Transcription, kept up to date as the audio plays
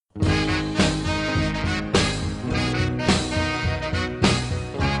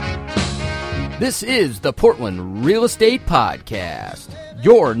This is the Portland Real Estate Podcast,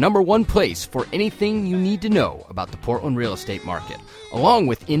 your number one place for anything you need to know about the Portland real estate market, along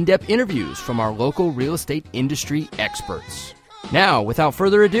with in-depth interviews from our local real estate industry experts. Now, without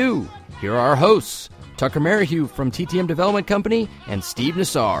further ado, here are our hosts, Tucker Merrihew from TTM Development Company and Steve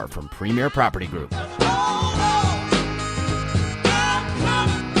Nassar from Premier Property Group.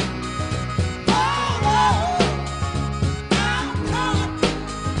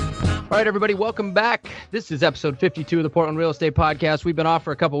 All right, everybody, welcome back. This is episode 52 of the Portland Real Estate Podcast. We've been off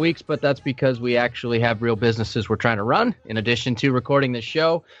for a couple weeks, but that's because we actually have real businesses we're trying to run in addition to recording this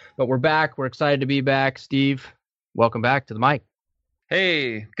show. But we're back. We're excited to be back. Steve, welcome back to the mic.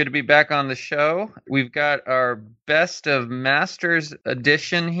 Hey, good to be back on the show. We've got our Best of Masters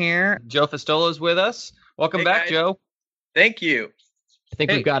edition here. Joe Festola's with us. Welcome back, guys. Joe. Thank you. I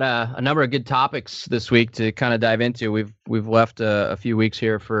think we've got a number of good topics this week to kind of dive into. We've left a few weeks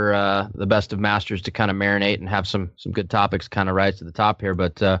here for the Best of Masters to kind of marinate and have some good topics kind of rise to the top here.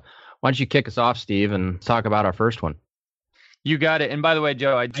 But why don't you kick us off, Steve, and talk about our first one? You got it. And by the way,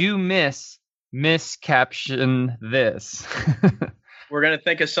 Joe, I do miscaption this. We're going to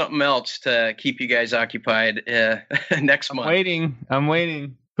think of something else to keep you guys occupied next month. I'm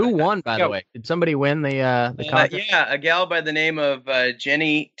waiting. Who won, by the way? Did somebody win the contest? Yeah, a gal by the name of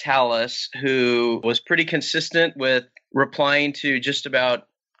Jenny Tallis, who was pretty consistent with replying to just about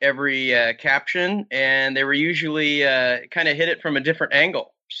every caption, and they were usually kind of hit it from a different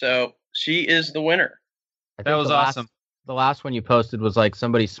angle. So she is the winner. That was awesome. The last one you posted was like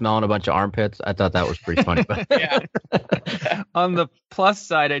somebody smelling a bunch of armpits. I thought that was pretty funny. But yeah. On the plus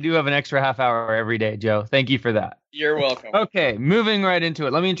side, I do have an extra half hour every day, Joe. Thank you for that. You're welcome. Okay, moving right into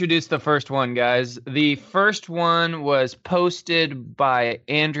it. Let me introduce the first one, guys. The first one was posted by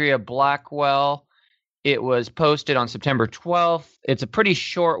Andrea Blackwell. It was posted on September 12th. It's a pretty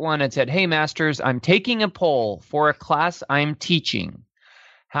short one. It said, "Hey, Masters, I'm taking a poll for a class I'm teaching.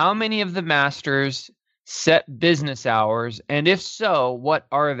 How many of the Masters set business hours, and if so, what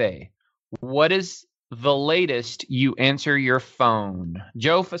are they? What is the latest you answer your phone?"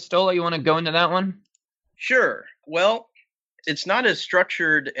 Joe Festola, you want to go into that one? Sure. Well, it's not as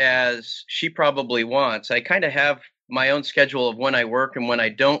structured as she probably wants. I kind of have my own schedule of when I work and when I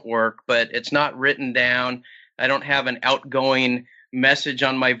don't work, but it's not written down. I don't have an outgoing message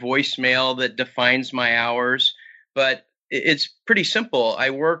on my voicemail that defines my hours, but it's pretty simple.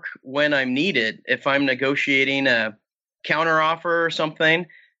 I work when I'm needed. If I'm negotiating a counteroffer or something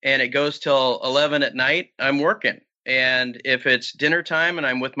and it goes till 11 at night, I'm working. And if it's dinner time and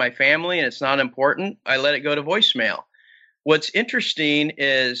I'm with my family and it's not important, I let it go to voicemail. What's interesting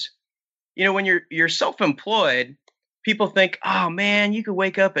is, when you're self-employed, people think, oh man, you could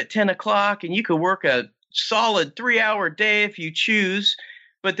wake up at 10 o'clock and you could work a solid 3-hour day if you choose.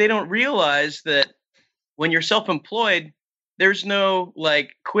 But they don't realize that when you're self-employed, there's no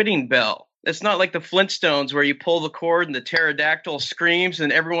quitting bell. It's not like the Flintstones where you pull the cord and the pterodactyl screams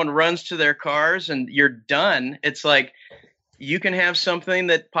and everyone runs to their cars and you're done. It's like you can have something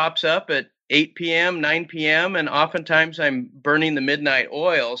that pops up at 8 p.m., 9 p.m., and oftentimes I'm burning the midnight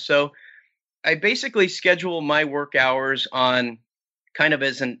oil. So I basically schedule my work hours on kind of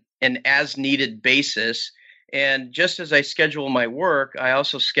as an as-needed basis. And just as I schedule my work, I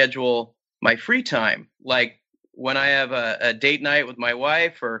also schedule my free time. Like when I have a date night with my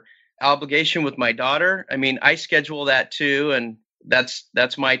wife or obligation with my daughter, I schedule that too, and that's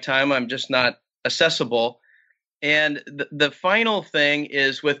my time. I'm just not accessible. And the final thing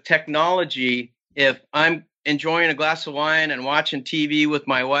is with technology, if I'm enjoying a glass of wine and watching TV with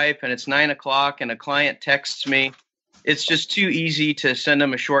my wife and it's 9 o'clock and a client texts me, it's just too easy to send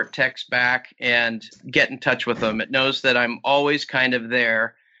them a short text back and get in touch with them. It knows that I'm always kind of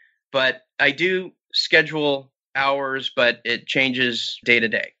there, but I do schedule hours, but it changes day to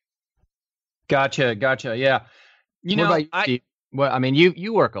day. Gotcha. Yeah. You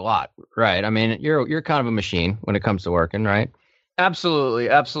work a lot, right? You're kind of a machine when it comes to working, right? Absolutely.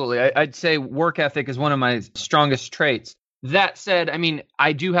 I'd say work ethic is one of my strongest traits. That said,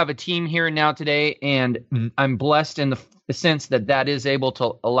 I do have a team here now today, and I'm blessed in the sense that is able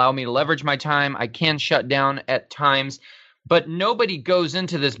to allow me to leverage my time. I can shut down at times, but nobody goes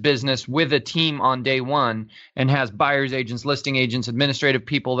into this business with a team on day one and has buyers agents, listing agents, administrative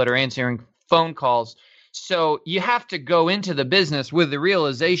people that are answering phone calls. So you have to go into the business with the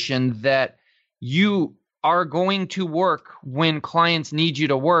realization that you are going to work when clients need you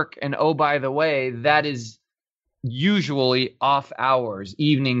to work. And oh, by the way, that is usually off hours,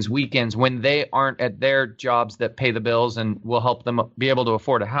 evenings, weekends, when they aren't at their jobs that pay the bills and will help them be able to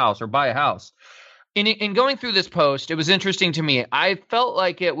afford a house or buy a house. In going through this post, it was interesting to me. I felt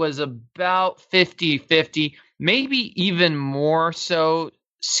like it was about 50-50, maybe even more so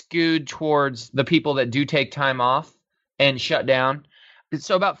skewed towards the people that do take time off and shut down.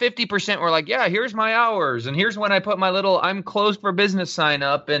 So about 50% were like, yeah, here's my hours, and here's when I put my little "I'm closed for business" sign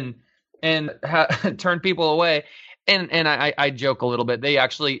up and turn people away. And I joke a little bit. They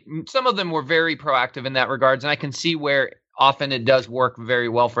actually, some of them were very proactive in that regards, and I can see where often it does work very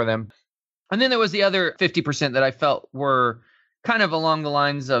well for them. And then there was the other 50% that I felt were kind of along the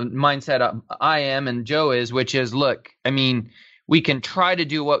lines of mindset I am and Joe is, which is, look, I mean, we can try to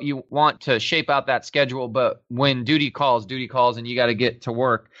do what you want to shape out that schedule, but when duty calls, and you got to get to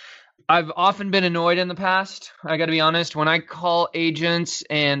work. I've often been annoyed in the past, I got to be honest, when I call agents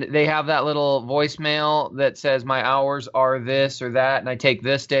and they have that little voicemail that says my hours are this or that, and I take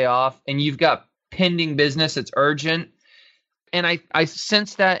this day off, and you've got pending business, it's urgent. And I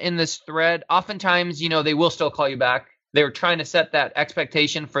sense that in this thread. Oftentimes, they will still call you back. They were trying to set that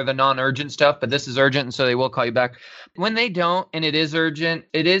expectation for the non-urgent stuff, but this is urgent, and so they will call you back. When they don't, and it is urgent,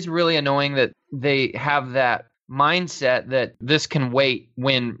 it is really annoying that they have that mindset that this can wait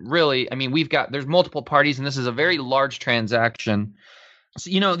when really, I mean, there's multiple parties, and this is a very large transaction. So,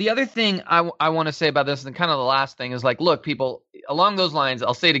 the other thing I want to say about this, and kind of the last thing, is like, look, people, along those lines,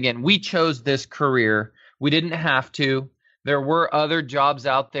 I'll say it again, we chose this career. We didn't have to. There were other jobs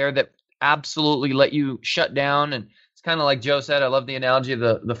out there that absolutely let you shut down. And it's kind of like Joe said, I love the analogy of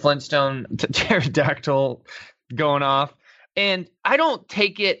the Flintstone pterodactyl going off. And I don't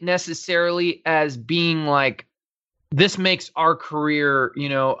take it necessarily as being like, this makes our career,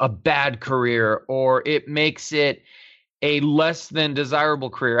 a bad career, or it makes it a less than desirable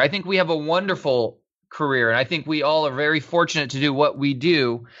career. I think we have a wonderful career, and I think we all are very fortunate to do what we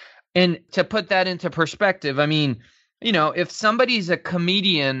do. And to put that into perspective, I mean, if somebody's a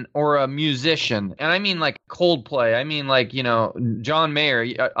comedian or a musician, and I mean like Coldplay, I mean like, John Mayer,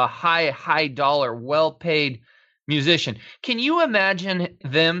 a high dollar, well-paid musician. Can you imagine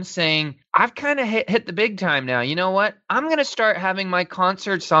them saying, I've kind of hit the big time now. You know what? I'm going to start having my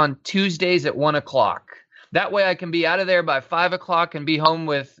concerts on Tuesdays at 1:00. That way I can be out of there by 5:00 and be home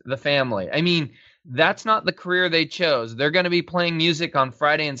with the family. I mean, that's not the career they chose. They're going to be playing music on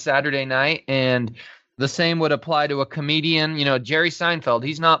Friday and Saturday night, and the same would apply to a comedian. Jerry Seinfeld,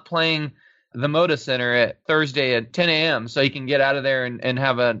 he's not playing the Moda Center at Thursday at 10 a.m. so he can get out of there and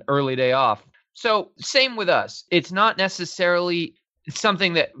have an early day off. So same with us. It's not necessarily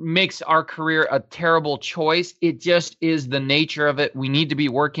something that makes our career a terrible choice. It just is the nature of it. We need to be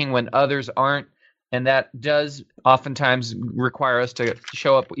working when others aren't. And that does oftentimes require us to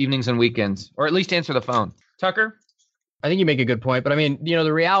show up evenings and weekends, or at least answer the phone. Tucker? I think you make a good point, but I mean,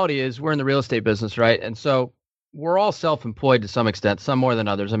 the reality is we're in the real estate business, right? And so we're all self-employed to some extent, some more than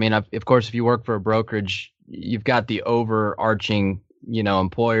others. I mean, of course, if you work for a brokerage, you've got the overarching,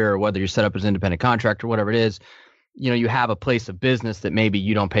 employer, or whether you're set up as an independent contractor, whatever it is, you have a place of business that maybe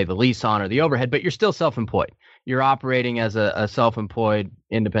you don't pay the lease on or the overhead, but you're still self-employed. You're operating as a self-employed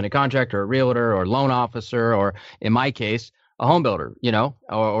independent contractor, a realtor, or loan officer, or in my case, a home builder,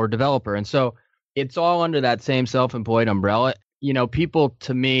 or developer. And so it's all under that same self-employed umbrella. People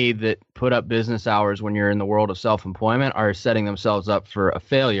to me that put up business hours when you're in the world of self-employment are setting themselves up for a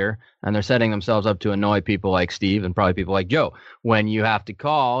failure, and they're setting themselves up to annoy people like Steve and probably people like Joe when you have to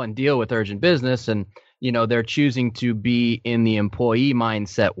call and deal with urgent business. And, they're choosing to be in the employee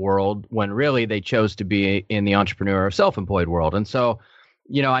mindset world when really they chose to be in the entrepreneur or self-employed world. And so,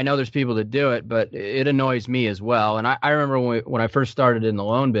 I know there's people that do it, but it annoys me as well. And I remember when I first started in the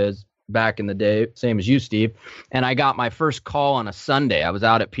loan biz, back in the day, same as you, Steve. And I got my first call on a Sunday. I was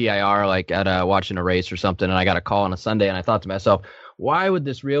out at PIR, watching a race or something, and I got a call on a Sunday, and I thought to myself, why would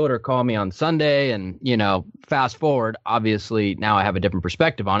this realtor call me on Sunday? And, fast forward, obviously now I have a different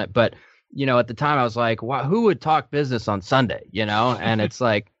perspective on it. But, at the time I was like, wow, who would talk business on Sunday? And it's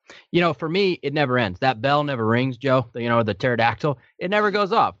like, for me, it never ends. That bell never rings, Joe, the pterodactyl, it never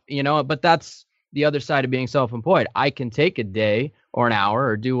goes off, but that's the other side of being self-employed. I can take a day or an hour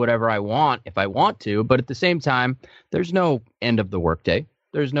or do whatever I want if I want to, but at the same time, there's no end of the workday.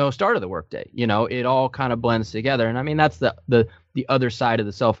 There's no start of the workday. It all kind of blends together. And I mean, that's the other side of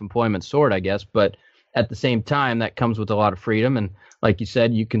the self-employment sword, I guess. But at the same time, that comes with a lot of freedom. And like you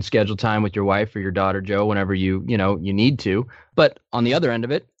said, you can schedule time with your wife or your daughter, Joe, whenever you need to. But on the other end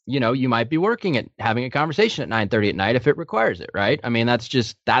of it, you might be working at having a conversation at 9:30 at night if it requires it, right? I mean,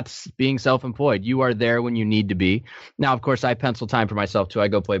 that's being self-employed. You are there when you need to be. Now, of course, I pencil time for myself too. I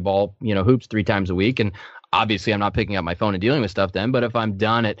go play ball, hoops 3 times a week. And obviously I'm not picking up my phone and dealing with stuff then, but if I'm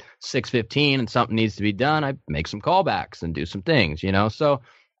done at 6:15 and something needs to be done, I make some callbacks and do some things, So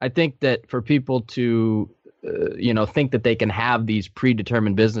I think that for people to, think that they can have these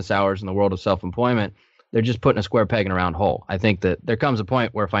predetermined business hours in the world of self-employment, they're just putting a square peg in a round hole. I think that there comes a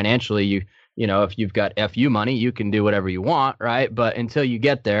point where financially if you've got FU money, you can do whatever you want, right? But until you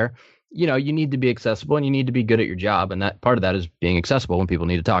get there, you need to be accessible and you need to be good at your job. And that part of that is being accessible when people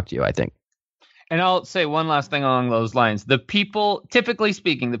need to talk to you, I think. And I'll say one last thing along those lines. The people, typically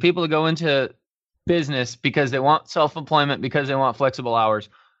speaking, the people that go into business because they want self-employment, because they want flexible hours,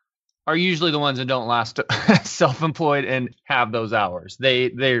 are usually the ones that don't last self-employed and have those hours.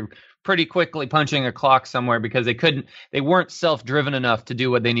 They're pretty quickly punching a clock somewhere because they weren't self-driven enough to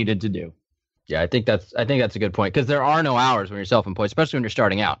do what they needed to do. Yeah, I think that's a good point, because there are no hours when you're self-employed, especially when you're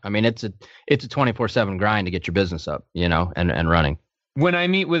starting out. I mean, it's a 24/7 grind to get your business up, and running. When I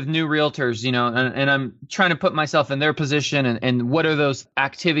meet with new realtors, and I'm trying to put myself in their position and what are those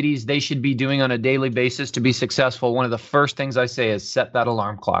activities they should be doing on a daily basis to be successful, one of the first things I say is set that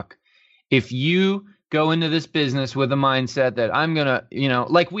alarm clock. If you go into this business with a mindset that I'm going to,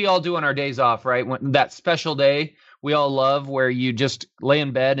 like we all do on our days off, right? When that special day we all love where you just lay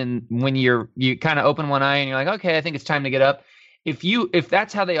in bed and when you kind of open one eye and you're like, okay, I think it's time to get up. If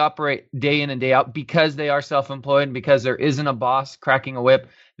that's how they operate day in and day out, because they are self-employed and because there isn't a boss cracking a whip,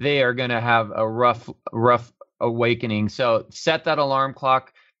 they are going to have a rough awakening. So set that alarm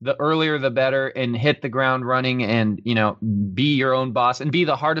clock. The earlier, the better, and hit the ground running and, be your own boss and be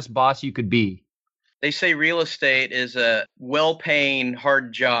the hardest boss you could be. They say real estate is a well-paying,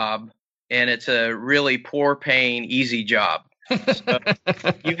 hard job, and it's a really poor-paying, easy job. So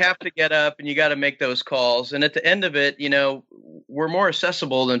you have to get up and you got to make those calls. And at the end of it, we're more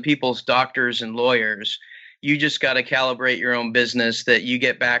accessible than people's doctors and lawyers. You just got to calibrate your own business that you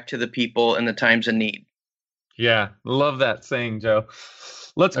get back to the people in the times of need. Yeah, love that saying, Joe.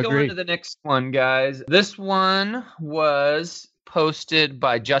 Let's go into the next one, guys. This one was posted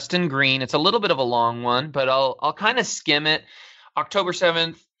by Justin Green. It's a little bit of a long one, but I'll kind of skim it. October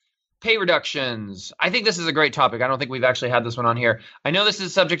 7th. Pay reductions. I think this is a great topic. I don't think we've actually had this one on here. I know this is a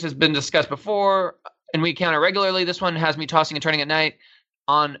subject that's been discussed before, and we encounter regularly. This one has me tossing and turning at night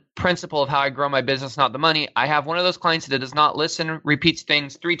on principle of how I grow my business, not the money. I have one of those clients that does not listen, repeats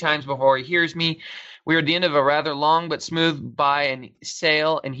things 3 times before he hears me. We are at the end of a rather long but smooth buy and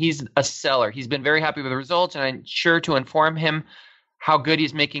sale, and he's a seller. He's been very happy with the results, and I'm sure to inform him how good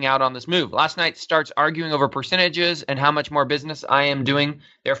he's making out on this move. Last night starts arguing over percentages and how much more business I am doing.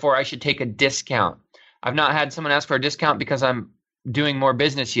 Therefore, I should take a discount. I've not had someone ask for a discount because I'm doing more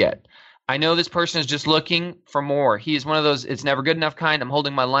business yet. I know this person is just looking for more. He is one of those it's never good enough kind. I'm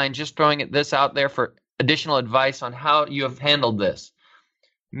holding my line, just throwing this out there for additional advice on how you have handled this.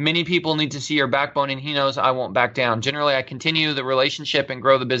 Many people need to see your backbone, and he knows I won't back down. Generally, I continue the relationship and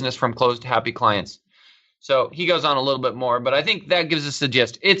grow the business from closed to happy clients. So he goes on a little bit more, but I think that gives us the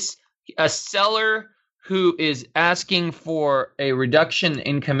gist. It's a seller who is asking for a reduction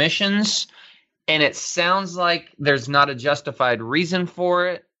in commissions, and it sounds like there's not a justified reason for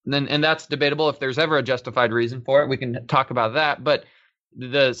it. And that's debatable. If there's ever a justified reason for it, we can talk about that. But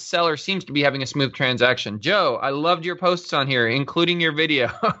the seller seems to be having a smooth transaction. Joe, I loved your posts on here, including your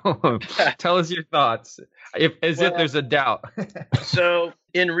video. Tell us your thoughts, if there's a doubt. So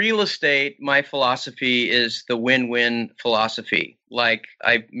in real estate, my philosophy is the win-win philosophy. Like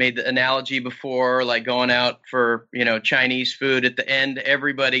I made the analogy before, like going out for, Chinese food. At the end,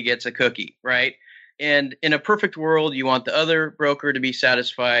 everybody gets a cookie, right? And in a perfect world, you want the other broker to be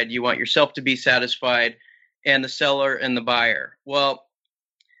satisfied. You want yourself to be satisfied, and the seller and the buyer. Well,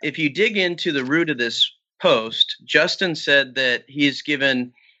 if you dig into the root of this post, Justin said that he's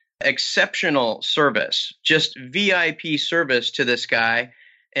given exceptional service, just VIP service to this guy.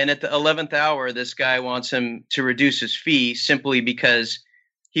 And at the 11th hour, this guy wants him to reduce his fee simply because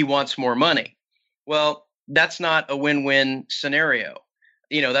he wants more money. Well, that's not a win-win scenario.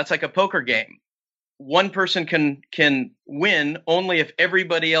 That's like a poker game. One person can win only if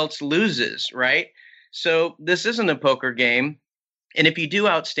everybody else loses, right? So this isn't a poker game. And if you do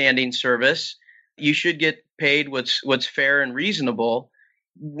outstanding service, you should get paid what's fair and reasonable.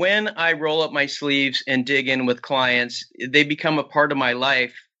 When I roll up my sleeves and dig in with clients, they become a part of my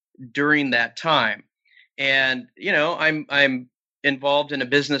life during that time. And, I'm involved in a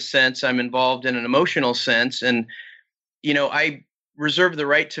business sense. I'm involved in an emotional sense. And, I reserve the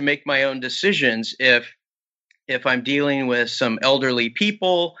right to make my own decisions if I'm dealing with some elderly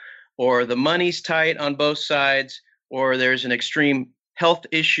people, or the money's tight on both sides, or there's an extreme health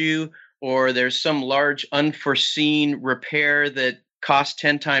issue, or there's some large unforeseen repair that costs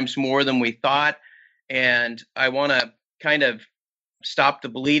 10 times more than we thought, and I want to kind of stop the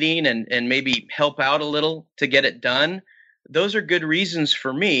bleeding and maybe help out a little to get it done. those are good reasons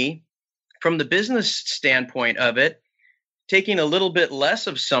for me. From the business standpoint of it, taking a little bit less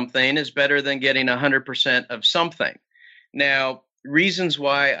of something is better than getting 100% of something. Now, reasons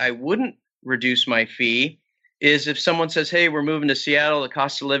why I wouldn't reduce my fee is if someone says, hey, we're moving to Seattle, the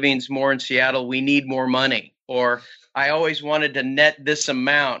cost of living is more in Seattle, we need more money, or I always wanted to net this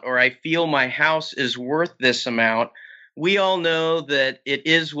amount, or I feel my house is worth this amount. We all know that it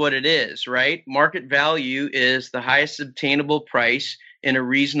is what it is, right? Market value is the highest obtainable price in a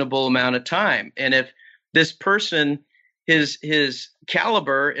reasonable amount of time. And if this person, his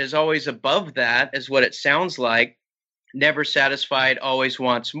caliber is always above that, is what it sounds like, never satisfied, always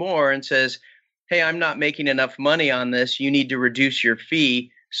wants more, and says, hey, I'm not making enough money on this, you need to reduce your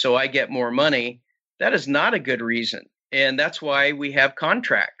fee so I get more money, that is not a good reason. And that's why we have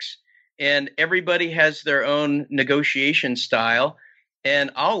contracts. And everybody has their own negotiation style,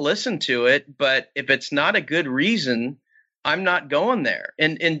 and I'll listen to it, but if it's not a good reason, I'm not going there.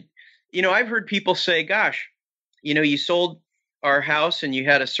 And I've heard people say, gosh, you sold our house and you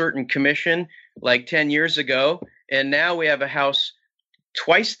had a certain commission like 10 years ago, and now we have a house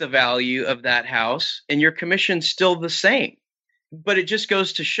twice the value of that house, and your commission's still the same. But it just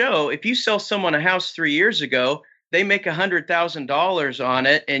goes to show, if you sell someone a house 3 years ago, they make $100,000 on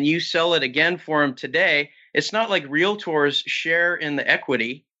it, and you sell it again for them today. It's not like realtors share in the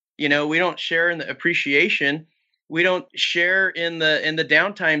equity. We don't share in the appreciation. We don't share in the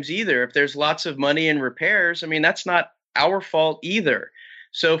downtimes either. If there's lots of money in repairs, that's not our fault either.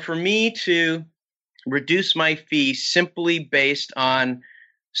 So for me to reduce my fee simply based on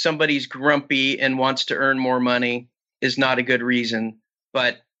somebody's grumpy and wants to earn more money is not a good reason.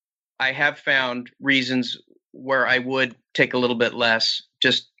 But I have found reasons where I would take a little bit less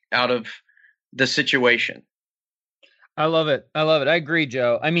just out of the situation. I love it. I agree,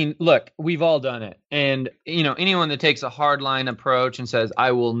 Joe. Look, we've all done it. And, anyone that takes a hardline approach and says,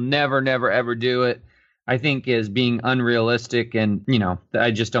 I will never, ever do it, I think is being unrealistic. And, I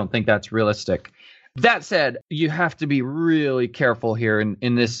just don't think that's realistic. That said, you have to be really careful here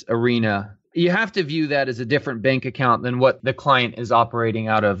in this arena. You have to view that as a different bank account than what the client is operating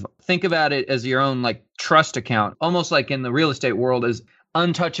out of. Think about it as your own trust account, almost like in the real estate world, as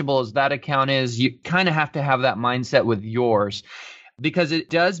untouchable as that account is. You kind of have to have that mindset with yours, because it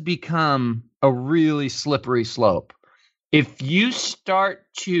does become a really slippery slope. If you start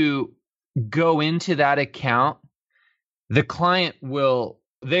to go into that account, the client will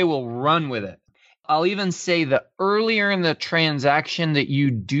run with it. I'll even say the earlier in the transaction that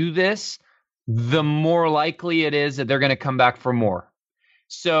you do this, the more likely it is that they're going to come back for more.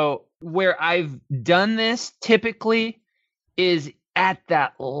 So where I've done this typically is at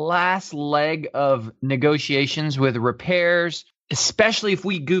that last leg of negotiations with repairs, especially if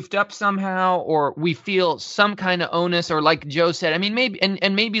we goofed up somehow or we feel some kind of onus, or like Joe said, maybe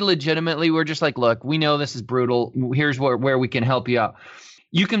and maybe legitimately we're just like, look, we know this is brutal. Here's where we can help you out.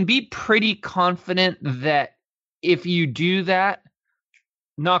 You can be pretty confident that if you do that,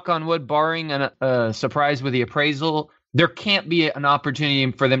 knock on wood, barring a surprise with the appraisal, there can't be an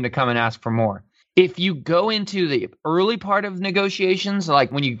opportunity for them to come and ask for more. If you go into the early part of negotiations,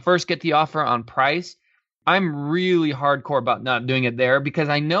 like when you first get the offer on price, I'm really hardcore about not doing it there, because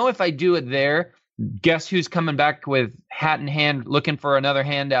I know if I do it there, guess who's coming back with hat in hand looking for another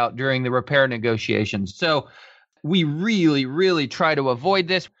handout during the repair negotiations. So we really, really try to avoid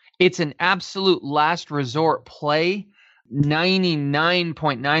this. It's an absolute last resort play.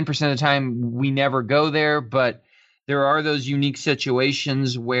 99.9% of the time, we never go there, but there are those unique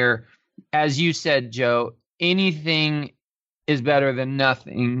situations where, as you said, Joe, anything is better than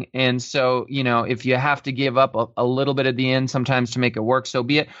nothing. And so, if you have to give up a little bit at the end sometimes to make it work, so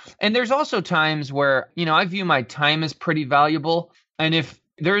be it. And there's also times where, I view my time as pretty valuable. And if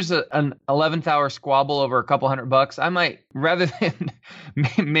there's an 11th hour squabble over a couple $100, I might, rather than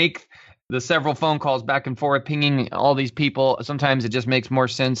make the several phone calls back and forth, pinging all these people, sometimes it just makes more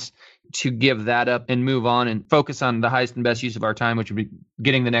sense to give that up and move on and focus on the highest and best use of our time, which would be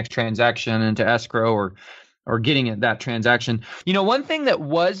getting the next transaction into escrow or getting at that transaction. One thing that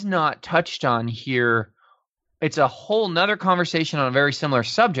was not touched on here, it's a whole nother conversation on a very similar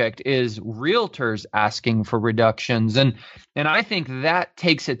subject, is realtors asking for reductions. And I think that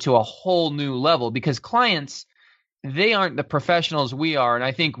takes it to a whole new level, because clients, they aren't the professionals we are. And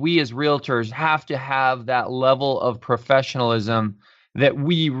I think we as realtors have to have that level of professionalism that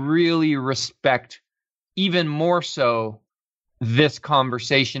we really respect, even more so this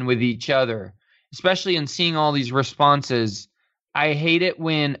conversation with each other, especially in seeing all these responses. I hate it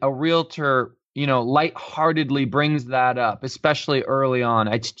when a realtor, lightheartedly brings that up, especially early on.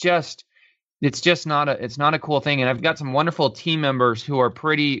 It's just, It's just not a cool thing. And I've got some wonderful team members who are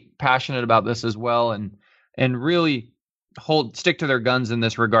pretty passionate about this as well, and really stick to their guns in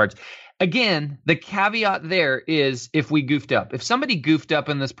this regards. Again, the caveat there is if we goofed up. If somebody goofed up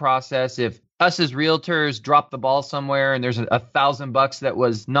in this process, if us as realtors dropped the ball somewhere and there's $1,000 that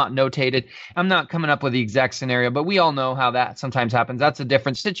was not notated, I'm not coming up with the exact scenario, but we all know how that sometimes happens. That's a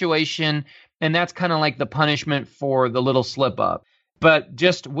different situation, and that's kind of like the punishment for the little slip up. But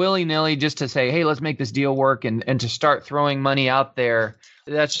just willy-nilly, just to say, hey, let's make this deal work and to start throwing money out there,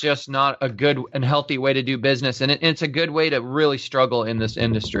 that's just not a good and healthy way to do business. And it's a good way to really struggle in this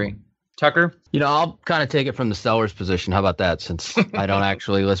industry. Tucker? I'll kind of take it from the seller's position. How about that, since I don't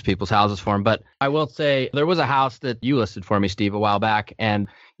actually list people's houses for them? But I will say there was a house that you listed for me, Steve, a while back. And,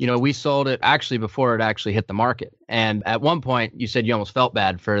 we sold it actually before it actually hit the market. And at one point, you said you almost felt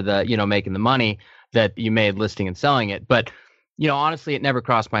bad for the, making the money that you made listing and selling it. But, honestly, it never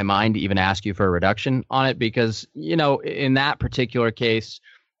crossed my mind to even ask you for a reduction on it because, in that particular case,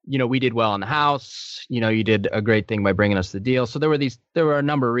 we did well on the house. You did a great thing by bringing us the deal. So there were a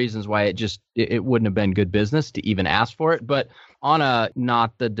number of reasons why it wouldn't have been good business to even ask for it. But on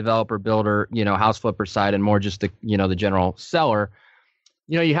not the developer builder, house flipper side and more just the, the general seller,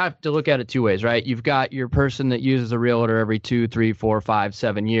 you have to look at it two ways, right? You've got your person that uses a realtor every 2, 3, 4, 5,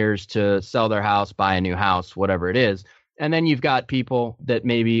 7 years to sell their house, buy a new house, whatever it is. And then you've got people that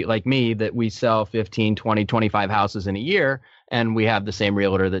maybe like me that we sell 15, 20, 25 houses in a year, and we have the same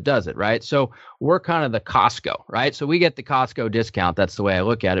realtor that does it, right? So we're kind of the Costco, right? So we get the Costco discount. That's the way I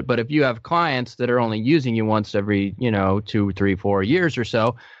look at it. But if you have clients that are only using you once every, 2, 3, 4 years or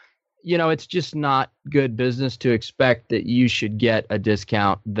so, it's just not good business to expect that you should get a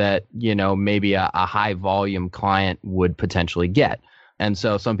discount that, maybe a high volume client would potentially get. And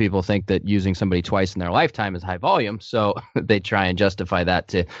so some people think that using somebody twice in their lifetime is high volume. So they try and justify that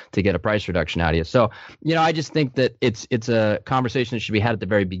to get a price reduction out of you. So, I just think that it's a conversation that should be had at the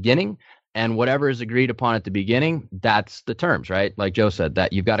very beginning. And whatever is agreed upon at the beginning, that's the terms, right? Like Joe said,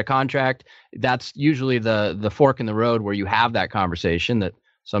 that you've got a contract. That's usually the fork in the road where you have that conversation that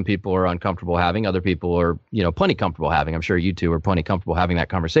some people are uncomfortable having. Other people are, plenty comfortable having. I'm sure you two are plenty comfortable having that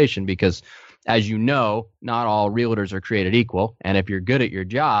conversation because, as you know, not all realtors are created equal. And if you're good at your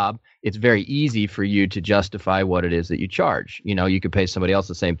job, it's very easy for you to justify what it is that you charge. You could pay somebody else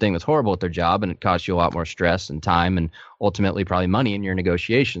the same thing that's horrible at their job, and it costs you a lot more stress and time and ultimately probably money in your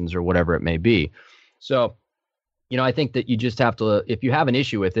negotiations or whatever it may be. So, I think that you just have to, if you have an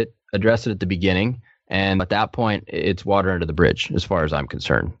issue with it, address it at the beginning. And at that point, it's water under the bridge as far as I'm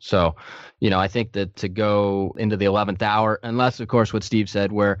concerned. So, I think that to go into the 11th hour, unless, of course, what Steve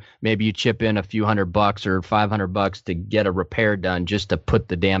said, where maybe you chip in a few $100 or $500 to get a repair done just to put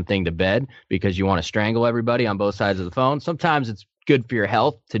the damn thing to bed because you want to strangle everybody on both sides of the phone. Sometimes it's good for your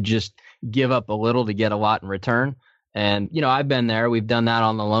health to just give up a little to get a lot in return. And, I've been there. We've done that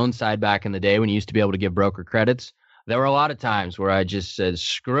on the loan side back in the day when you used to be able to give broker credits. There were a lot of times where I just said,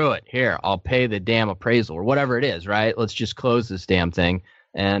 screw it. Here, I'll pay the damn appraisal or whatever it is, right? Let's just close this damn thing.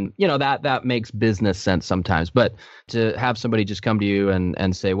 And, that makes business sense sometimes. But to have somebody just come to you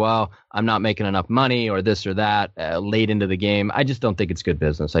and say, well, I'm not making enough money or this or that late into the game, I just don't think it's good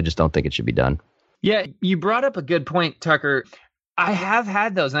business. I just don't think it should be done. Yeah, you brought up a good point, Tucker. I have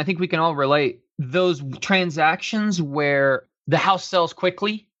had those, and I think we can all relate. Those transactions where the house sells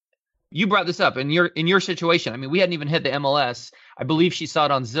quickly. You brought this up in your situation. I mean, we hadn't even hit the MLS. I believe she saw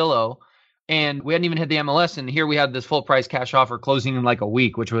it on Zillow, and we hadn't even hit the MLS. And here we had this full price cash offer closing in like a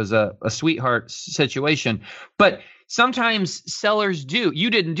week, which was a sweetheart situation. But sometimes sellers do. You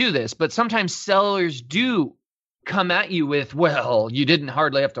didn't do this, but sometimes sellers do come at you with, well, you didn't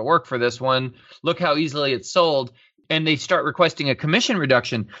hardly have to work for this one. Look how easily it's sold. And they start requesting a commission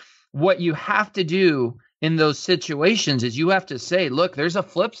reduction. What you have to do in those situations is you have to say, look, there's a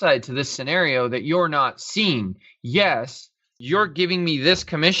flip side to this scenario that you're not seeing. Yes, you're giving me this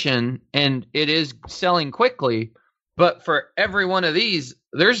commission and it is selling quickly, but for every one of these,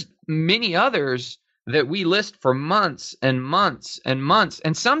 there's many others that we list for months and months and months,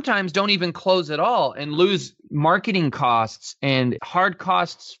 and sometimes don't even close at all and lose marketing costs and hard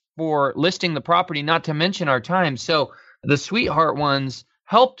costs for listing the property, not to mention our time. So the sweetheart ones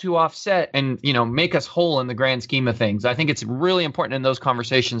help to offset and, make us whole in the grand scheme of things. I think it's really important in those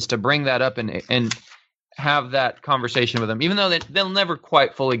conversations to bring that up and have that conversation with them, even though they'll never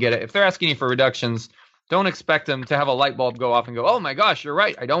quite fully get it. If they're asking you for reductions, don't expect them to have a light bulb go off and go, oh my gosh, you're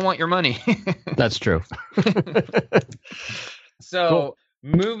right. I don't want your money. That's true. So cool.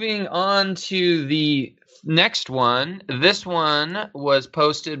 Moving on to the next one. This one was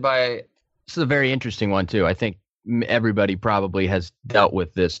posted by... This is a very interesting one too. I think everybody probably has dealt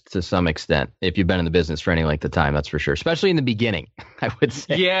with this to some extent. If you've been in the business for any length of time, that's for sure, especially in the beginning, I would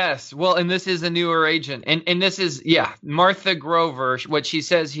say. Yes. Well, and this is a newer agent. And this is, Martha Grover. What she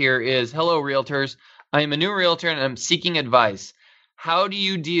says here is, hello, realtors. I am a new realtor and I'm seeking advice. How do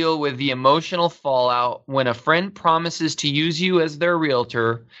you deal with the emotional fallout when a friend promises to use you as their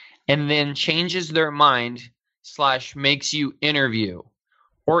realtor and then changes their mind / makes you interview?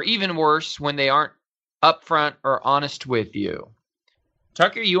 Or even worse, when they aren't upfront or honest with you.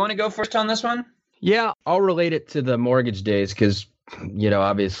 Tucker, you want to go first on this one? Yeah, I'll relate it to the mortgage days because,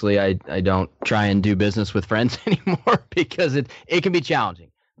 obviously I don't try and do business with friends anymore because it can be challenging.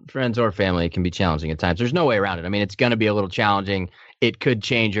 Friends or family, it can be challenging at times. There's no way around it. I mean, it's going to be a little challenging. It could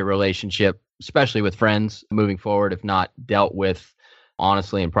change your relationship, especially with friends moving forward, if not dealt with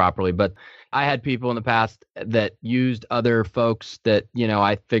honestly and properly. But I had people in the past that used other folks that,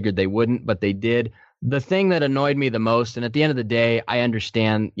 I figured they wouldn't, but they did. The thing that annoyed me the most, and at the end of the day, I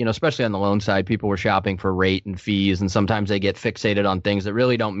understand, especially on the loan side, people were shopping for rate and fees, and sometimes they get fixated on things that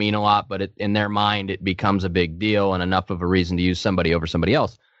really don't mean a lot, but in their mind, it becomes a big deal and enough of a reason to use somebody over somebody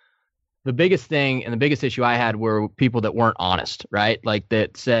else. The biggest thing and the biggest issue I had were people that weren't honest, right? Like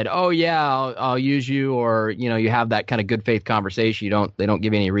that said, oh yeah, I'll use you, or, you have that kind of good faith conversation. They don't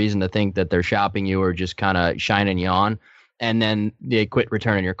give you any reason to think that they're shopping you or just kind of shining you on. And then they quit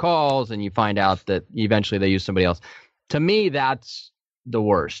returning your calls and you find out that eventually they use somebody else. To me, that's the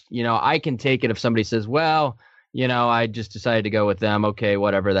worst. I can take it if somebody says, well, I just decided to go with them. Okay,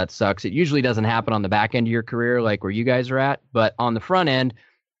 whatever, that sucks. It usually doesn't happen on the back end of your career, like where you guys are at. But on the front end,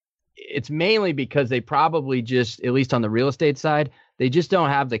 it's mainly because they probably just, at least on the real estate side, they just don't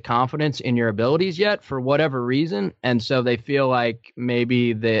have the confidence in your abilities yet for whatever reason. And so they feel like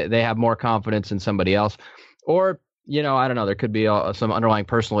maybe they have more confidence in somebody else. Or, I don't know, there could be some underlying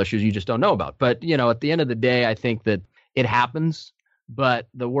personal issues you just don't know about. But, at the end of the day, I think that it happens. But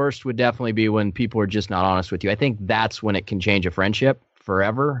the worst would definitely be when people are just not honest with you. I think that's when it can change a friendship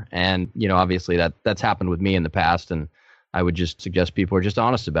forever. And, obviously that's happened with me in the past. And I would just suggest people are just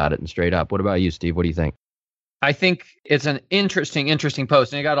honest about it and straight up. What about you, Steve? What do you think? I think it's an interesting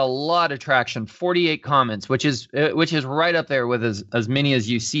post, and it got a lot of traction, 48 comments, which is right up there with as many as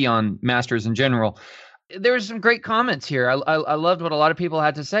you see on Masters in general. There's some great comments here. I loved what a lot of people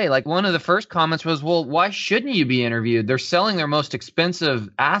had to say. Like one of the first comments was, well, why shouldn't you be interviewed? They're selling their most expensive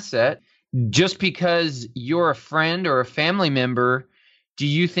asset just because you're a friend or a family member. Do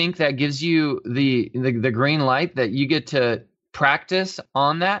you think that gives you the green light that you get to practice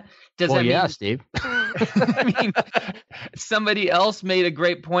on that? Steve. I mean, somebody else made a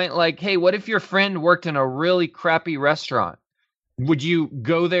great point. Like, hey, what if your friend worked in a really crappy restaurant? Would you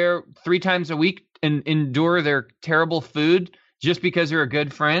go there 3 times a week and endure their terrible food just because you're a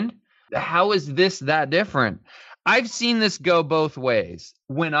good friend? How is this that different? I've seen this go both ways.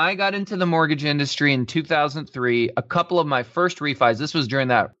 When I got into the mortgage industry in 2003, a couple of my first refis, this was during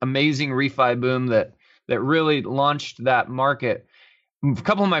that amazing refi boom that really launched that market. A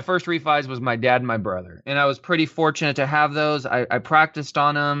couple of my first refis was my dad and my brother, and I was pretty fortunate to have those. I practiced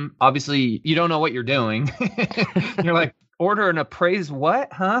on them. Obviously, you don't know what you're doing. You're like, order an appraised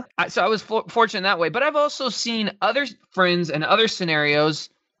what? Huh? So I was fortunate that way. But I've also seen other friends and other scenarios,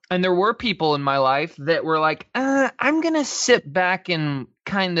 and there were people in my life that were like, I'm going to sit back and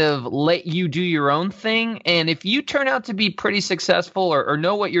kind of let you do your own thing. And if you turn out to be pretty successful or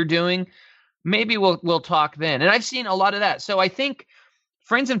know what you're doing, maybe we'll talk then. And I've seen a lot of that. So I think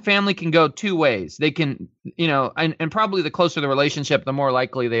friends and family can go 2 ways. They can, and probably the closer the relationship, the more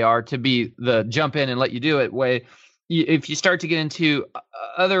likely they are to be the jump in and let you do it way. If you start to get into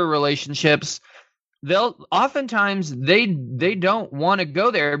other relationships, oftentimes they don't want to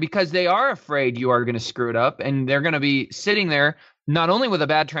go there because they are afraid you are going to screw it up, and they're going to be sitting there not only with a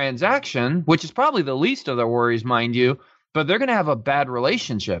bad transaction, which is probably the least of their worries, mind you, but they're going to have a bad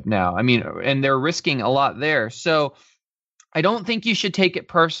relationship now. I mean, and they're risking a lot there. So I don't think you should take it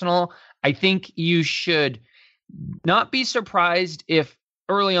personal. I think you should not be surprised if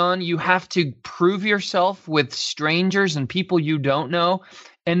early on you have to prove yourself with strangers and people you don't know,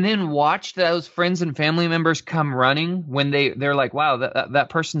 and then watch those friends and family members come running when they're like, wow, that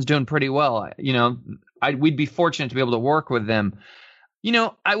person's doing pretty well. We'd be fortunate to be able to work with them.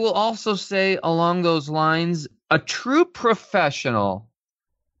 I will also say along those lines, a true professional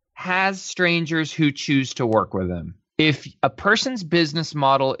has strangers who choose to work with them. If a person's business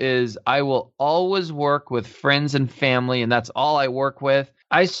model is, I will always work with friends and family, and that's all I work with,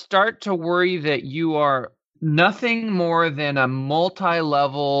 I start to worry that you are nothing more than a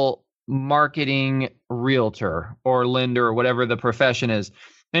multi-level marketing realtor or lender or whatever the profession is.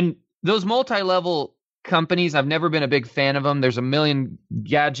 And those multi-level companies. I've never been a big fan of them. There's a million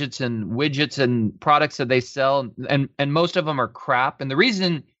gadgets and widgets and products that they sell, and most of them are crap. And the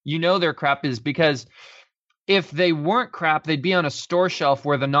reason you know they're crap is because if they weren't crap, they'd be on a store shelf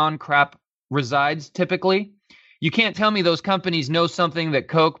where the non-crap resides typically. You can't tell me those companies know something that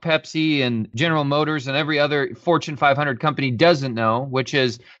Coke, Pepsi, and General Motors and every other Fortune 500 company doesn't know, which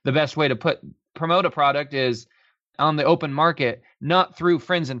is the best way to promote a product is on the open market, not through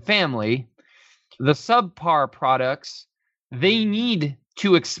friends and family. The subpar products, they need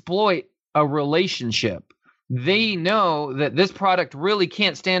to exploit a relationship. They know that this product really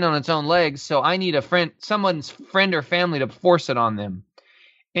can't stand on its own legs, so I need someone's friend or family to force it on them.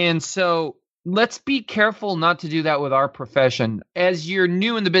 And so let's be careful not to do that with our profession. As you're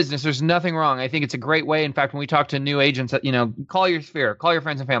new in the business, there's nothing wrong. I think it's a great way. In fact, when we talk to new agents, call your sphere, call your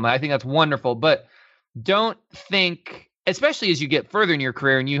friends and family. I think that's wonderful. But don't think, especially as you get further in your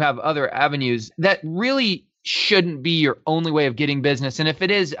career and you have other avenues, that really shouldn't be your only way of getting business. And if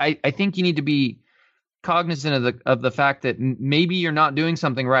it is, I think you need to be cognizant of the fact that maybe you're not doing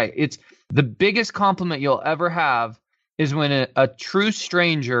something right. It's the biggest compliment you'll ever have is when a true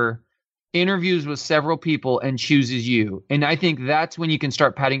stranger interviews with several people and chooses you. And I think that's when you can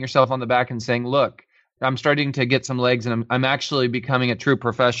start patting yourself on the back and saying, look, I'm starting to get some legs and I'm actually becoming a true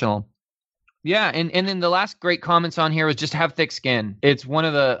professional. Yeah, and then the last great comments on here was just have thick skin. It's one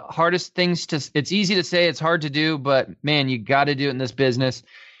of the hardest things it's easy to say, it's hard to do, but man, you got to do it in this business.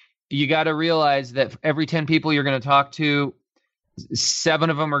 You got to realize that every 10 people you're going to talk to, 7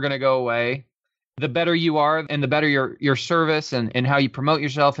 of them are going to go away. The better you are and the better your service and how you promote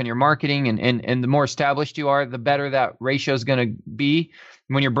yourself and your marketing and the more established you are, the better that ratio is going to be.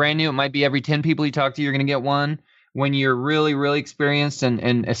 When you're brand new, it might be every 10 people you talk to, you're going to get 1. When you're really, really experienced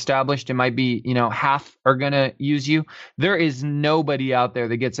and established, it might be, half are going to use you. There is nobody out there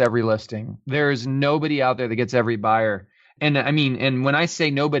that gets every listing. There is nobody out there that gets every buyer. And and when I say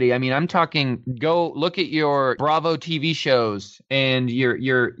nobody, I'm talking, go look at your Bravo TV shows and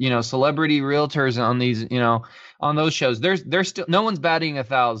your celebrity realtors on these, on those shows. There's still no one's batting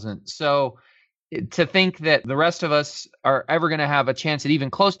 1,000. So to think that the rest of us are ever going to have a chance at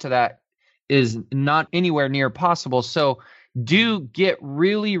even close to that is not anywhere near possible. So do get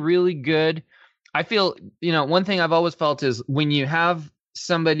really, really good. I feel, one thing I've always felt is when you have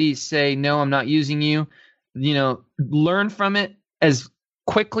somebody say, no, I'm not using you, learn from it as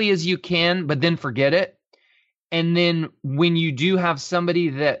quickly as you can, but then forget it. And then when you do have somebody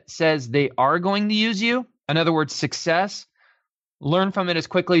that says they are going to use you, in other words, success, learn from it as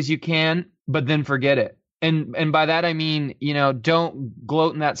quickly as you can, but then forget it. And by that, I mean, don't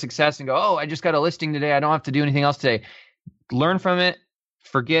gloat in that success and go, oh, I just got a listing today. I don't have to do anything else today. Learn from it,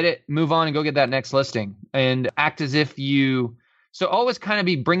 forget it, move on and go get that next listing and act as if so always kind of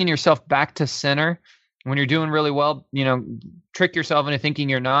be bringing yourself back to center. When you're doing really well, trick yourself into thinking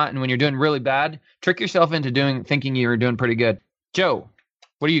you're not. And when you're doing really bad, trick yourself into thinking you're doing pretty good. Joe,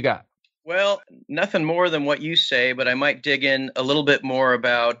 what do you got? Well, nothing more than what you say, but I might dig in a little bit more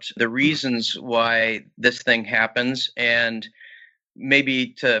about the reasons why this thing happens and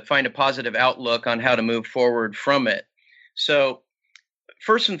maybe to find a positive outlook on how to move forward from it. So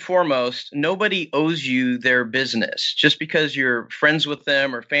first and foremost, nobody owes you their business. Just because you're friends with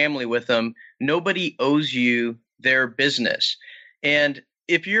them or family with them, nobody owes you their business. And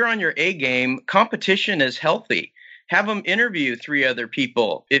if you're on your A game, competition is healthy. Have them interview 3 other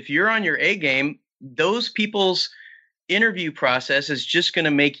people. If you're on your A game, those people's interview process is just going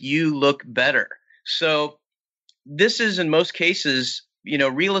to make you look better. So this is in most cases,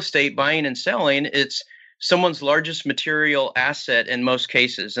 real estate buying and selling, it's someone's largest material asset in most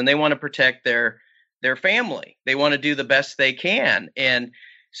cases, and they want to protect their family. They want to do the best they can. And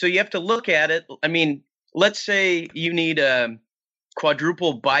so you have to look at it. Let's say you need a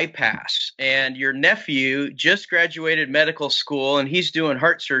quadruple bypass and your nephew just graduated medical school and he's doing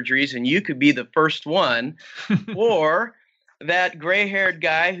heart surgeries and you could be the first one, or that gray-haired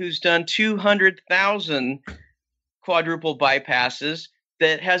guy who's done 200,000 quadruple bypasses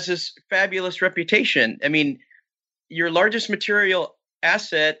that has this fabulous reputation. Your largest material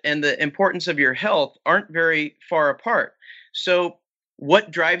asset and the importance of your health aren't very far apart. So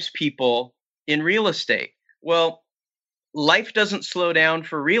what drives people in real estate? Well, life doesn't slow down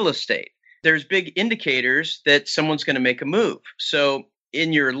for real estate. There's big indicators that someone's going to make a move. So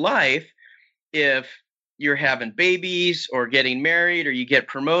in your life, if you're having babies or getting married or you get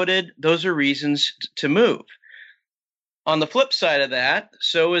promoted, those are reasons to move. On the flip side of that,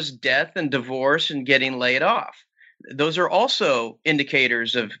 so is death and divorce and getting laid off. Those are also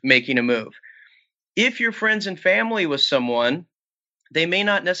indicators of making a move. If you're friends and family with someone they may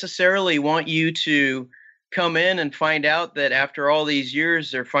not necessarily want you to come in and find out that after all these years,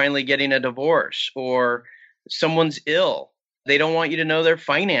 they're finally getting a divorce or someone's ill. They don't want you to know their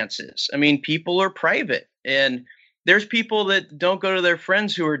finances. I mean, people are private, and there's people that don't go to their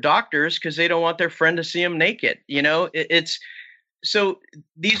friends who are doctors because they don't want their friend to see them naked. It's so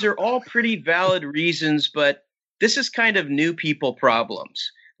these are all pretty valid reasons, but this is kind of new people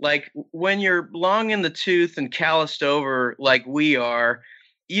problems. Like when you're long in the tooth and calloused over like we are,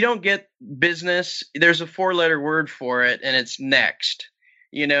 you don't get business. There's a 4-letter word for it, and it's next.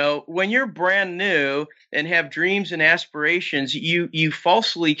 When you're brand new and have dreams and aspirations, you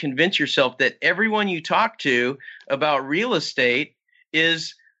falsely convince yourself that everyone you talk to about real estate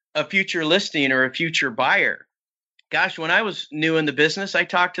is a future listing or a future buyer. Gosh, when I was new in the business, I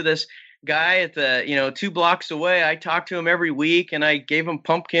talked to this guy at the 2 blocks away. I talked to him every week, and I gave him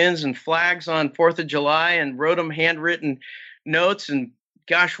pumpkins and flags on 4th of July and wrote him handwritten notes. And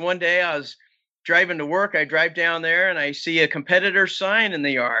gosh, one day I was driving to work. I drive down there and I see a competitor sign in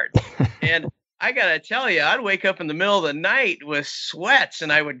the yard. And I got to tell you, I'd wake up in the middle of the night with sweats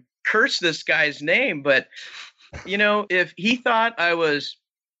and I would curse this guy's name. But, if he thought I was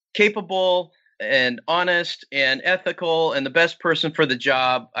capable and honest and ethical and the best person for the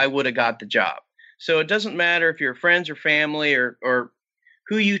job, I would have got the job. So it doesn't matter if you're friends or family or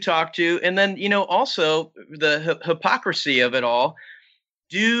who you talk to. And then, also the hypocrisy of it all.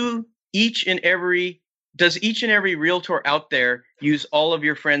 Does each and every realtor out there use all of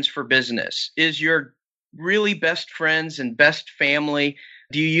your friends for business? Is your really best friends and best family,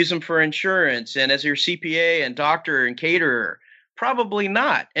 do you use them for insurance and as your CPA and doctor and caterer? Probably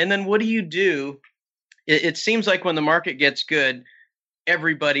not. And then what do you do? It seems like when the market gets good,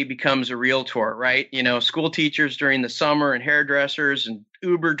 everybody becomes a realtor, right? School teachers during the summer and hairdressers and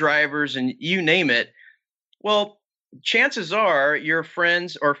Uber drivers and you name it. Well, chances are your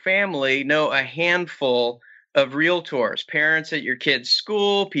friends or family know a handful of realtors, parents at your kid's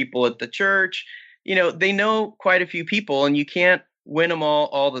school, people at the church. They know quite a few people, and you can't win them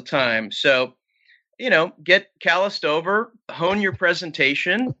all the time. So, get calloused over, hone your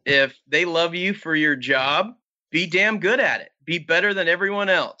presentation. If they love you for your job, be damn good at it. Be better than everyone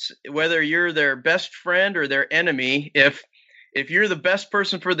else, whether you're their best friend or their enemy. If you're the best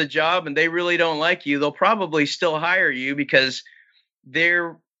person for the job and they really don't like you, they'll probably still hire you because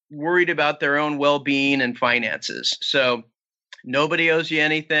they're worried about their own well-being and finances. So nobody owes you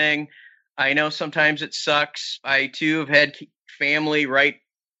anything. I know sometimes it sucks. I too have had family write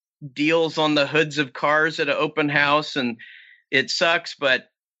deals on the hoods of cars at an open house, and it sucks, but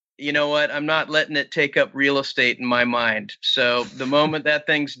you know what? I'm not letting it take up real estate in my mind. So the moment that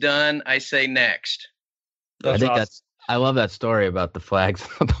thing's done, I say next. I love that story about the flags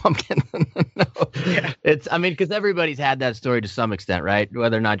and the pumpkin. Yeah. Because everybody's had that story to some extent, right?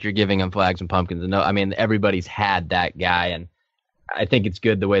 Whether or not you're giving them flags and pumpkins. Everybody's had that guy. And I think it's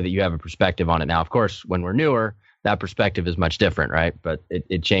good the way that you have a perspective on it now. Of course, when we're newer, that perspective is much different, right? But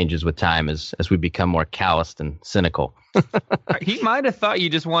it changes with time as we become more calloused and cynical. He might have thought you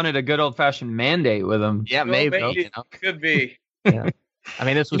just wanted a good old-fashioned mandate with him. Yeah, Well, maybe. Could be. Yeah.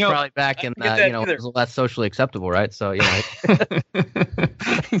 This was probably back in, it was less socially acceptable, right? So,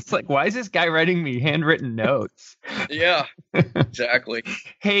 He's like, why is this guy writing me handwritten notes? Yeah, exactly.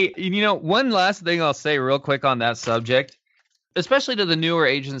 Hey, one last thing I'll say real quick on that subject, especially to the newer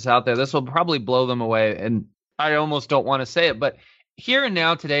agents out there, this will probably blow them away. And I almost don't want to say it, but here and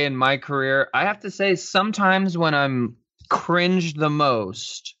now today in my career, I have to say sometimes when I'm cringed the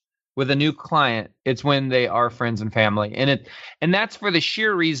most with a new client, it's when they are friends and family. And that's for the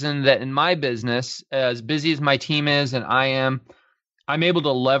sheer reason that in my business, as busy as my team is and I'm able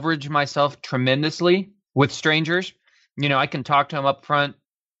to leverage myself tremendously with strangers. I can talk to them up front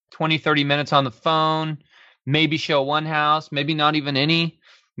 20, 30 minutes on the phone, maybe show one house, maybe not even any,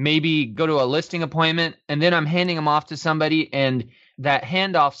 maybe go to a listing appointment, and then I'm handing them off to somebody, and that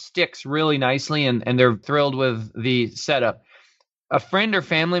handoff sticks really nicely, and they're thrilled with the setup. A friend or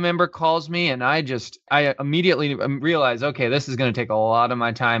family member calls me, and I immediately realize, okay, this is going to take a lot of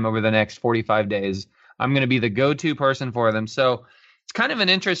my time over the next 45 days. I'm going to be the go-to person for them. So it's kind of an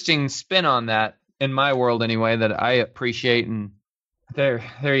interesting spin on that in my world anyway, that I appreciate. And there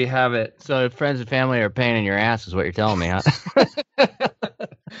you have it. So friends and family are a pain in your ass is what you're telling me, huh?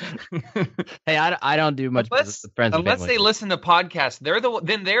 Hey, I don't do much business with friends and family. Unless they listen to podcasts, they're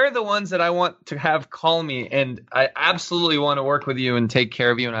the ones that I want to have call me, and I absolutely want to work with you and take care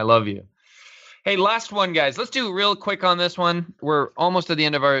of you, and I love you. Hey, last one, guys. Let's do real quick on this one. We're almost at the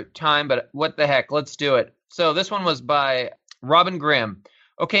end of our time, but what the heck? Let's do it. So this one was by Robin Grimm.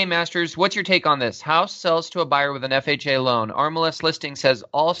 Okay, Masters, what's your take on this? House sells to a buyer with an FHA loan. RMLS listing says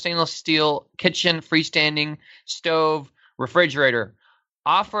all stainless steel, kitchen, freestanding, stove, refrigerator.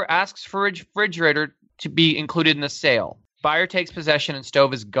 Offer asks for refrigerator to be included in the sale. Buyer takes possession and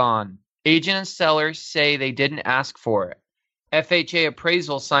stove is gone. Agent and seller say they didn't ask for it. FHA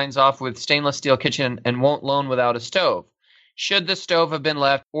appraisal signs off with stainless steel kitchen and won't loan without a stove. Should the stove have been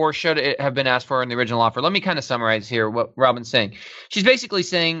left, or should it have been asked for in the original offer? Let me kind of summarize here what Robin's saying. She's basically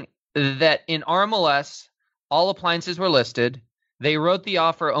saying that in RMLS, all appliances were listed. They wrote the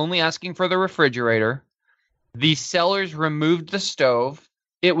offer only asking for the refrigerator. The sellers removed the stove.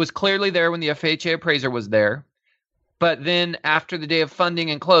 It was clearly there when the FHA appraiser was there. But then after the day of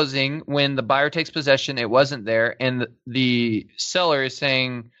funding and closing, when the buyer takes possession, it wasn't there. And the seller is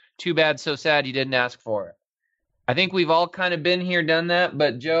saying, too bad, so sad, you didn't ask for it. I think we've all kind of been here, done that.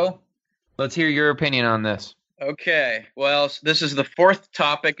 But Joe, let's hear your opinion on this. Okay. Well, this is the fourth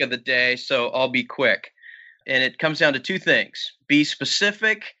topic of the day, so I'll be quick. And it comes down to two things: be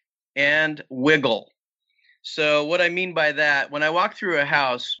specific and wiggle. So what I mean by that, when I walk through a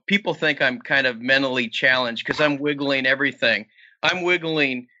house, people think I'm kind of mentally challenged because I'm wiggling everything. I'm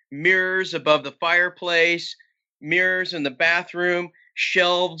wiggling mirrors above the fireplace, mirrors in the bathroom,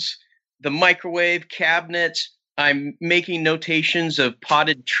 shelves, the microwave cabinets. I'm making notations of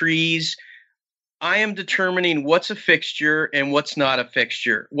potted trees. I am determining what's a fixture and what's not a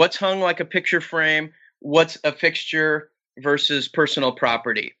fixture. What's hung like a picture frame, what's a fixture versus personal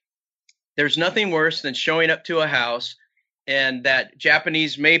property. There's nothing worse than showing up to a house and that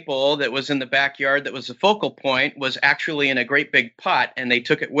Japanese maple that was in the backyard that was the focal point was actually in a great big pot and they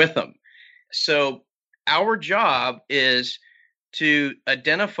took it with them. So our job is to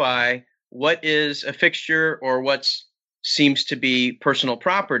identify what is a fixture or what seems to be personal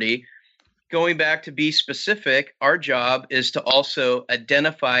property. Going back to be specific, our job is to also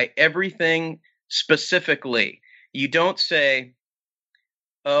identify everything specifically. You don't say,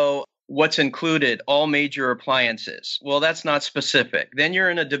 oh, what's included, all major appliances. Well, that's not specific. Then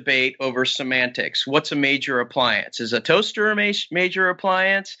you're in a debate over semantics. What's a major appliance? Is a toaster a major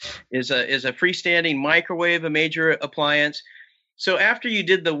appliance? Is a freestanding microwave a major appliance? So after you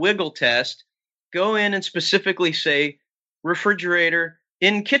did the wiggle test, go in and specifically say refrigerator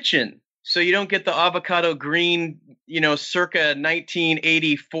in kitchen. So you don't get the avocado green, circa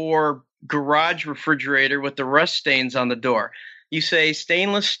 1984 garage refrigerator with the rust stains on the door. You say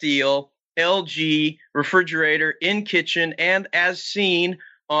stainless steel, LG refrigerator in kitchen and as seen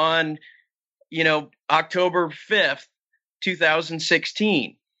on, October 5th,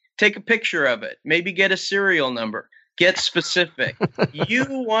 2016. Take a picture of it. Maybe get a serial number. Get specific.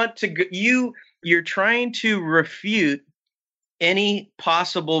 You're trying to refute any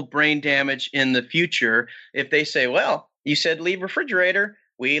possible brain damage in the future. If they say, well, you said leave refrigerator,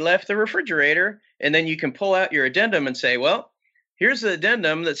 we left the refrigerator, and then you can pull out your addendum and say, well, here's the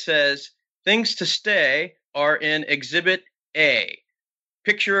addendum that says things to stay are in Exhibit A.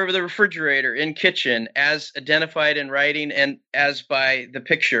 Picture of the refrigerator in kitchen as identified in writing and as by the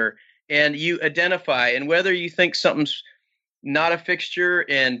picture. And you identify, and whether you think something's not a fixture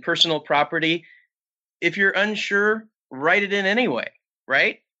in personal property, if you're unsure, write it in anyway,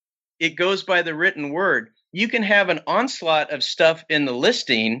 right? It goes by the written word. You can have an onslaught of stuff in the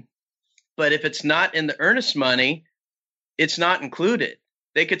listing, but if it's not in the earnest money, it's not included.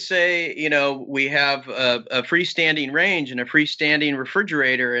 They could say, we have a freestanding range and a freestanding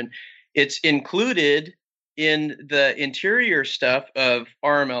refrigerator, and it's included in the interior stuff of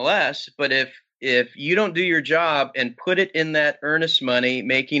RMLS. But if you don't do your job and put it in that earnest money,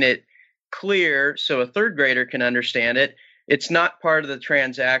 making it clear so a third grader can understand it, it's not part of the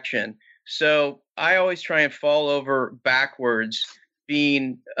transaction. So I always try and fall over backwards,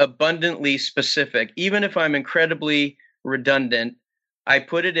 being abundantly specific. Even if I'm incredibly redundant, I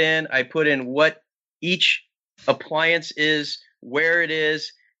put in what each appliance is, where it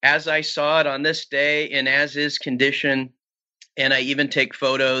is, as I saw it on this day in as is condition, and I even take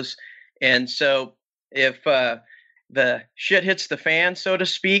photos. And so if the shit hits the fan, so to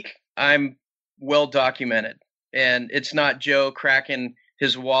speak, I'm well documented. And it's not Joe cracking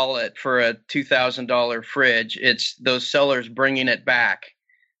his wallet for a $2,000 fridge. It's those sellers bringing it back.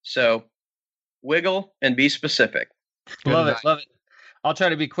 So wiggle and be specific. Love it. I'll try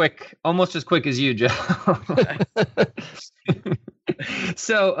to be quick, almost as quick as you, Joe.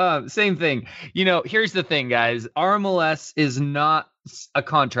 So same thing. Here's the thing, guys. RMLS is not a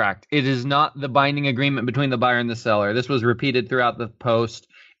contract. It is not the binding agreement between the buyer and the seller. This was repeated throughout the post.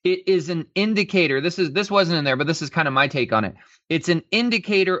 It is an indicator. This wasn't in there, but this is kind of my take on it. It's an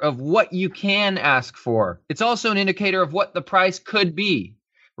indicator of what you can ask for. It's also an indicator of what the price could be.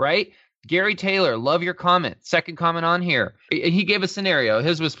 right? Gary Taylor, love your comment. Second comment on here. He gave a scenario.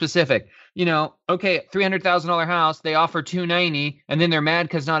 His was specific. Okay, $300,000 house, they offer $290,000, and then they're mad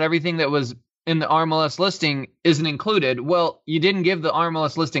because not everything that was in the RMLS listing isn't included. Well, you didn't give the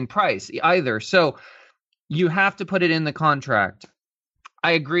RMLS listing price either. So you have to put it in the contract.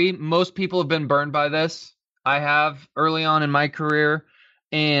 I agree. Most people have been burned by this. I have early on in my career,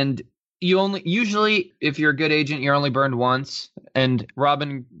 and usually if you're a good agent, you're only burned once. And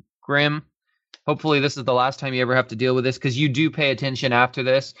Robin Grimm, hopefully this is the last time you ever have to deal with this, because you do pay attention after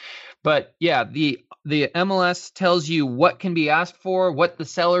this. But yeah, the MLS tells you what can be asked for, what the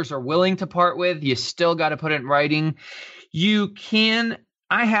sellers are willing to part with. You still got to put it in writing.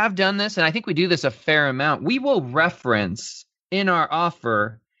 I have done this, and I think we do this a fair amount. We will reference in our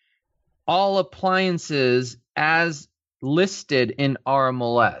offer all appliances as listed in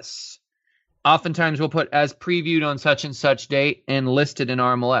RMLS. Oftentimes we'll put as previewed on such and such date and listed in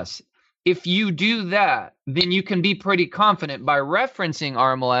RMLS. If you do that, then you can be pretty confident by referencing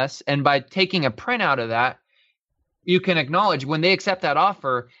RMLS and by taking a printout of that, you can acknowledge when they accept that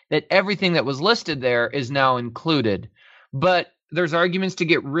offer that everything that was listed there is now included. But there's arguments to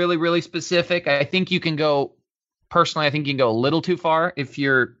get really, really specific. I think you can go a little too far if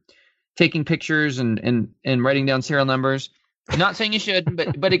you're taking pictures and writing down serial numbers. I'm not saying you should,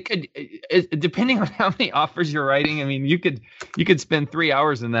 but it could, depending on how many offers you're writing. I mean, you could spend 3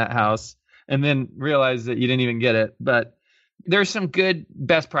 hours in that house and then realize that you didn't even get it. But there's some good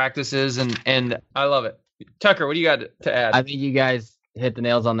best practices, and I love it. Tucker, what do you got to add? I think you guys hit the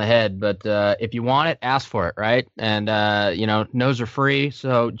nails on the head, but if you want it, ask for it, right? And no's are free,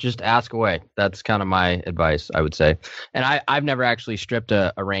 so just ask away. That's kind of my advice, I would say. And I've never actually stripped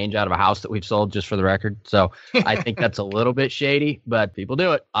a range out of a house that we've sold, just for the record. So I think that's a little bit shady, but people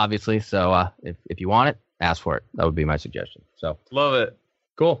do it, obviously. So if you want it, ask for it. That would be my suggestion. So love it.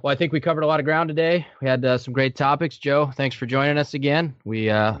 Cool. Well, I think we covered a lot of ground today. We had some great topics. Joe, thanks for joining us again. We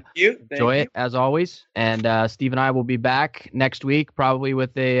enjoy it, as always. And Steve and I will be back next week, probably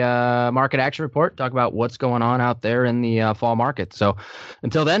with a market action report, talk about what's going on out there in the fall market. So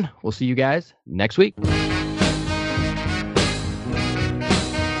until then, we'll see you guys next week.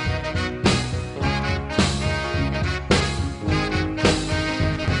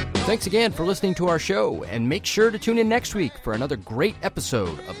 Thanks again for listening to our show, and make sure to tune in next week for another great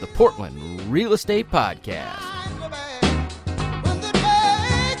episode of the Portland Real Estate Podcast.